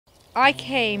I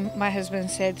came, my husband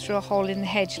said, through a hole in the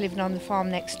hedge living on the farm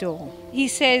next door. He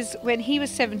says when he was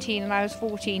 17 and I was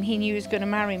 14, he knew he was going to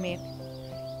marry me.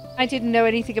 I didn't know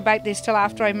anything about this till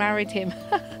after I married him.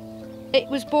 It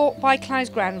was bought by Clive's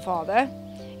grandfather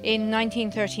in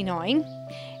 1939.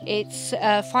 It's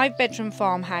a 5-bedroom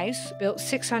farmhouse built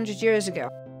 600 years ago.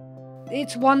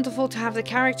 It's wonderful to have the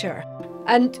character.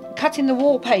 And cutting the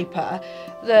wallpaper,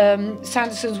 the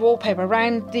Sanderson's wallpaper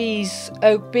around these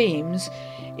oak beams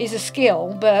is a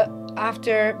skill, but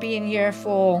after being here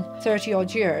for 30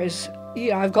 odd years,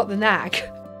 I've got the knack.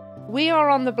 We are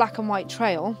on the black and white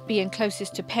trail, being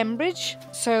closest to Pembridge,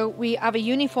 so we have a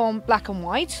uniform black and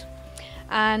white,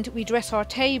 and we dress our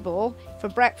table for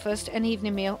breakfast and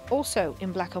evening meal also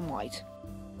in black and white.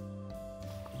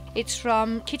 It's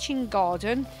from kitchen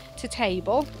garden to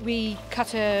table. We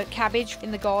cut a cabbage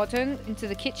in the garden into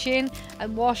the kitchen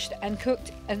and washed and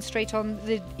cooked and straight on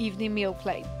the evening meal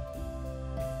plate.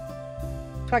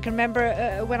 I can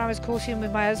remember when I was courting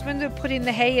with my husband, putting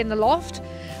the hay in the loft.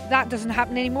 That doesn't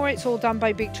happen anymore, it's all done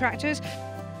by big tractors.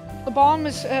 The barn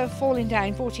was falling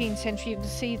down, 14th century, you can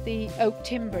see the oak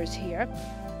timbers here.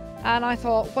 And I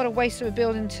thought, what a waste of a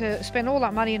building to spend all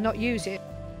that money and not use it.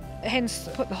 Hence,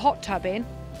 put the hot tub in.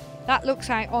 That looks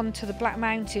out onto the Black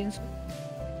Mountains.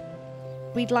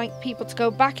 We'd like people to go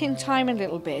back in time a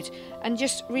little bit and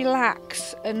just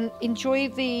relax and enjoy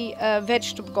the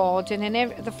vegetable garden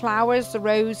and the flowers, the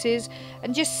roses,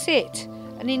 and just sit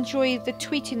and enjoy the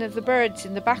tweeting of the birds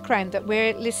in the background that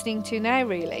we're listening to now,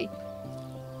 really.